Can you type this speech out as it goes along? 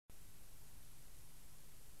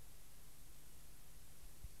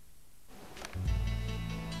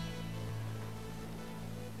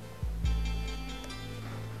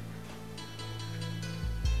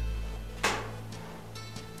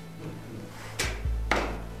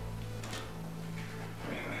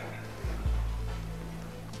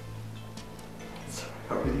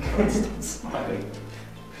Stop smiling.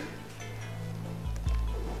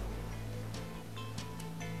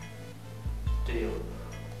 Deal.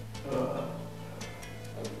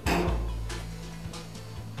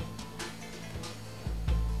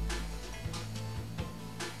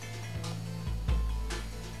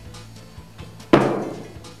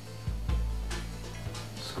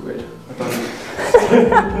 Squid. I don't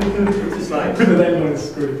know. Just like put the name on a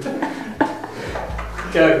screw. Go.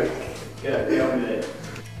 Go. Get on with it.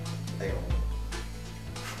 Hang on.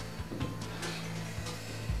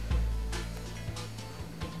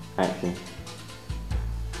 Action.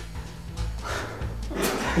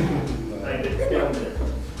 Get on with it.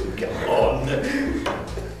 Come on.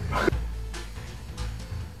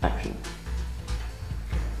 Action.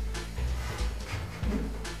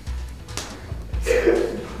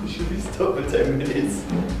 Should we stop for 10 minutes?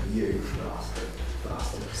 You bastard.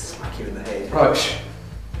 Bastard. Smack you in the head. Right.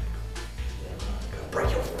 Gonna break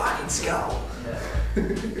your fucking skull. Yeah.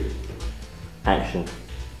 Action.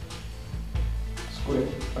 Squid.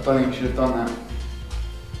 I don't think you should have done that.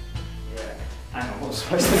 Yeah. Hang on, what's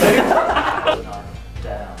supposed to do? Knife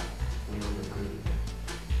down. We all agree.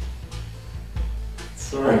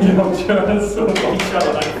 Sorry, I'm trying to sort of each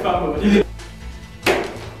other like family.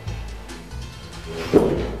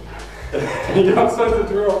 You're not supposed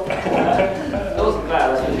to drop. That wasn't bad,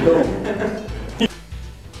 that's pretty cool.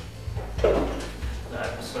 No,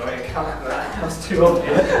 sorry, I can't. That was too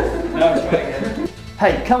obvious. No, try again.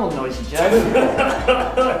 Hey, come on, Noisy Joe.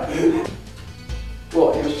 What?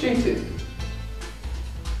 He was cheating?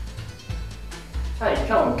 Hey,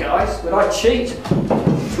 come on, guys. Would I cheat? I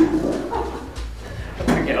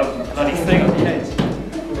couldn't get up the bloody thing on the head.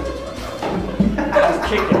 I was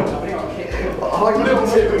kicking. I think I'm kicking. Oh, little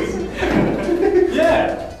tippers. Yeah.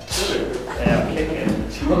 Yeah, I'm kicking.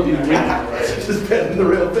 It's just better than the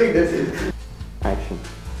real thing, this is. Action.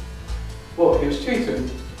 What? He was cheating?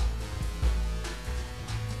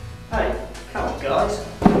 Hey, come on, guys.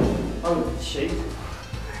 I wouldn't cheat.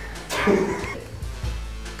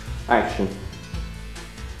 Action.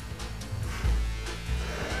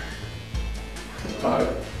 No.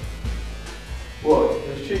 What? He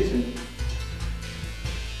was cheating?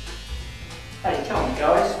 Hey, come on,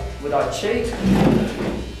 guys. Would I cheat?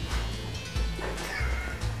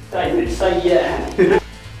 David, say yeah.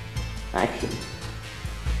 Action.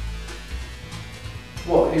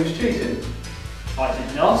 What? He was cheating? I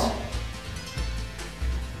did not.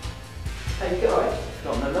 Hey, guys,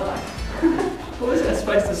 got on the line. What was I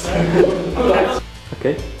supposed to say?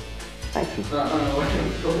 Okay. Action. No.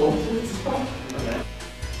 Okay.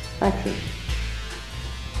 Action.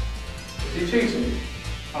 Is he cheating?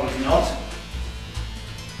 I was not.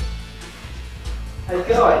 Hey,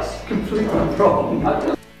 guys. Completely wrong.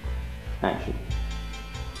 Action.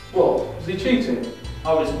 What? Was he cheating?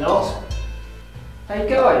 I was not. Hey,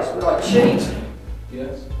 guys, would I cheat?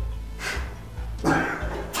 Yes.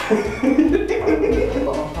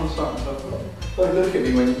 Don't look at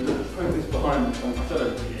me when you put this behind me. I don't know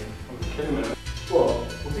you. I'm kidding me. What?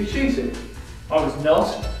 Was he cheating? I was not.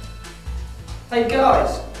 Hey,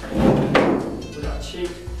 guys. Would I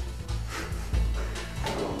cheat?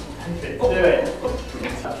 David, do it.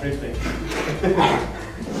 That's really.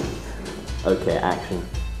 Okay, action.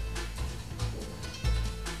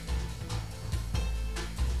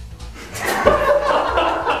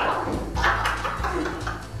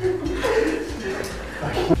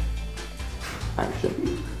 Action.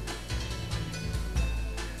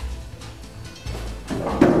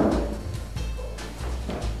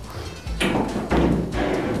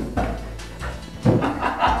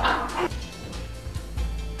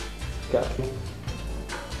 Gotcha.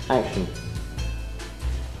 Action.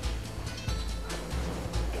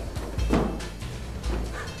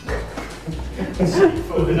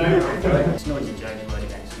 It's Noisy Joe's word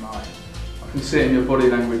against mine. I can see it in your body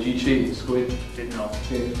language. You cheated, Squid. Did not.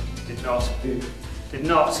 Did. Did not. Did. Did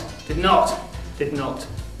not. Did not. Did not.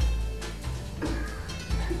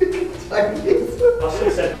 I should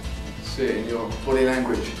have said. See it in your body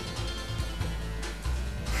language.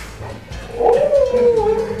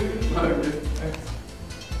 No, just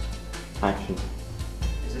Action.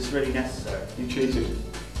 Is this really necessary? you cheated.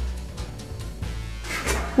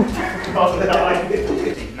 Oh no, I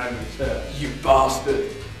didn't know research. You bastard.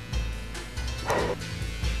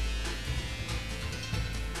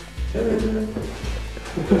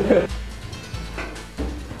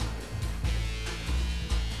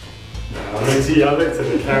 Lindsay, I looked at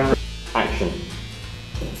the camera. Action.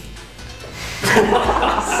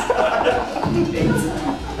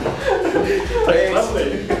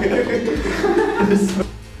 Lovely.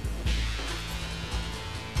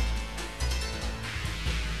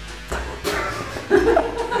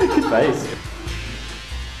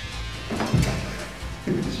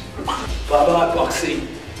 Lindsay.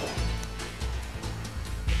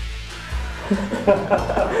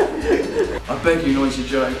 I beg you, Noisy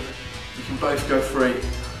Joe. We can both go free.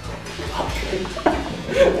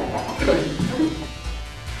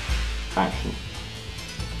 Action.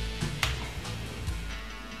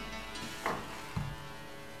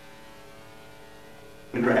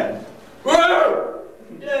 Red. Woo!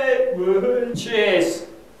 Yay! Woo! Cheers!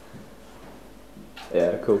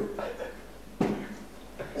 Yeah, cool.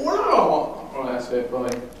 Wow! Alright, that's it,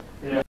 bye.